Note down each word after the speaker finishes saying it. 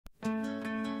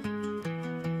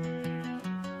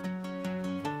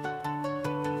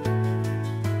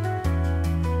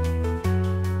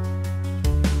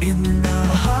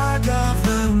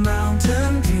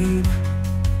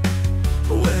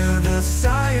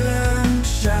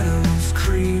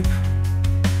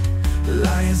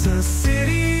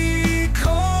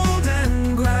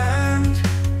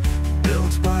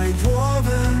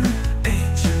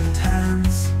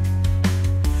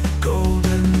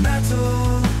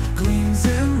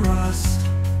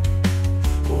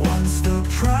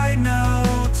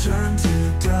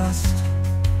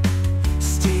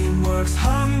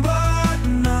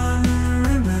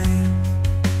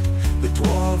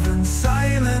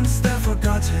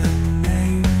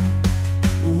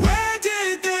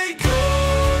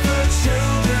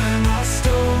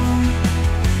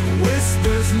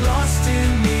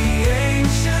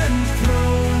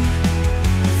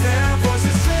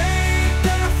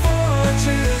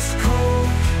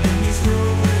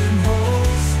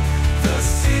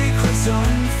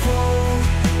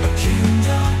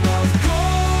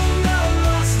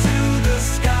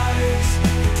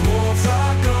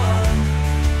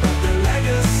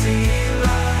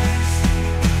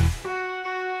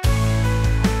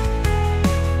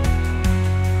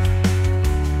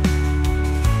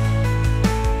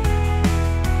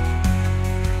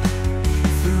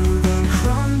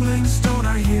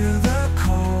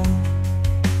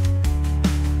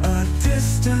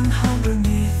lost and hung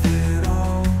beneath it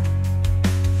all.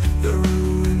 The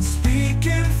ruins speak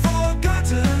in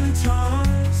forgotten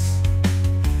tongues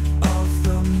of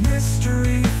the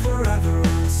mystery forever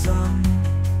unsung.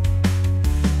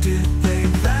 Did they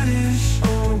vanish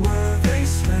or were they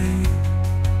slain?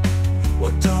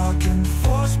 What darkened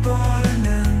force brought an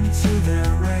end to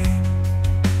their reign?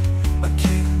 A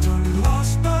kingdom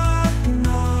lost but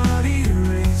not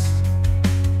erased.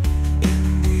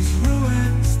 In these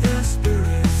ruins their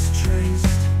spirits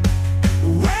traced.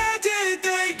 Where did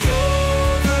they go,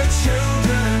 the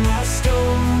children of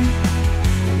stone?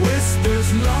 Whispers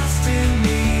lost in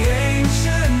the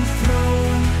ancient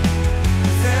throne.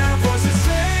 Their voices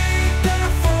fade, their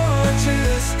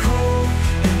forges cold.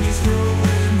 In these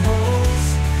ruin halls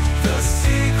the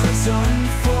secrets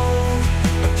unfold.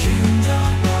 A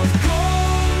kingdom of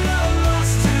gold,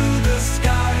 lost to the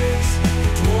skies. The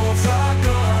dwarves are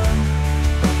gone,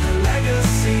 but the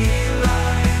legacy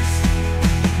lies.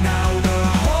 Now the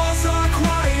halls are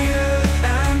quiet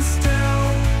and still,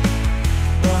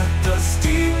 but the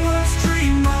steamworks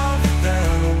dream of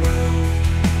their will.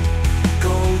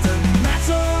 Golden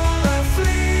metal, a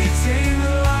fleeting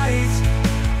light.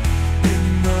 In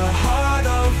the heart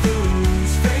of the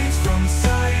ruins fades from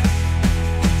sight.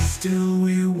 Still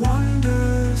we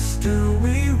wander, still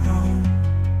we roam,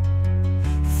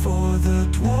 for the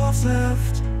dwarves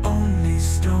left only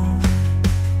stone.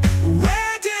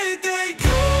 Where did they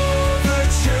go, the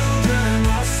children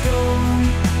of stone?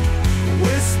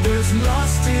 Whispers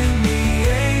lost in the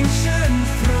ancient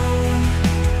throne.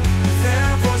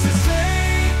 Their voices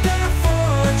fade, their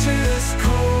forges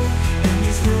cold. In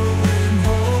these ruin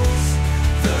halls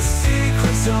the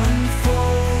secrets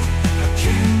unfold. A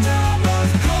kingdom of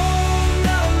gold,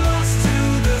 now lost to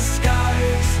the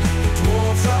skies. The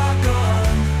dwarves are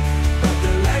gone, but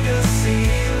the legacy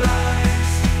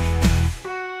lies.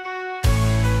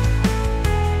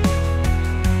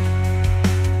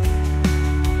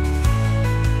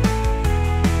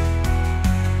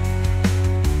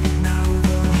 Now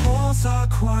the halls are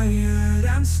quiet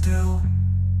and still,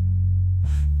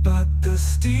 but the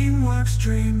steamworks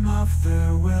dream of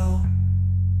their will.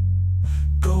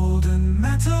 Golden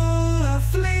metal, a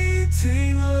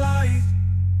fleeting light.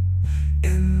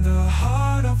 In the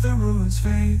heart of the ruins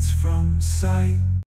fades from sight.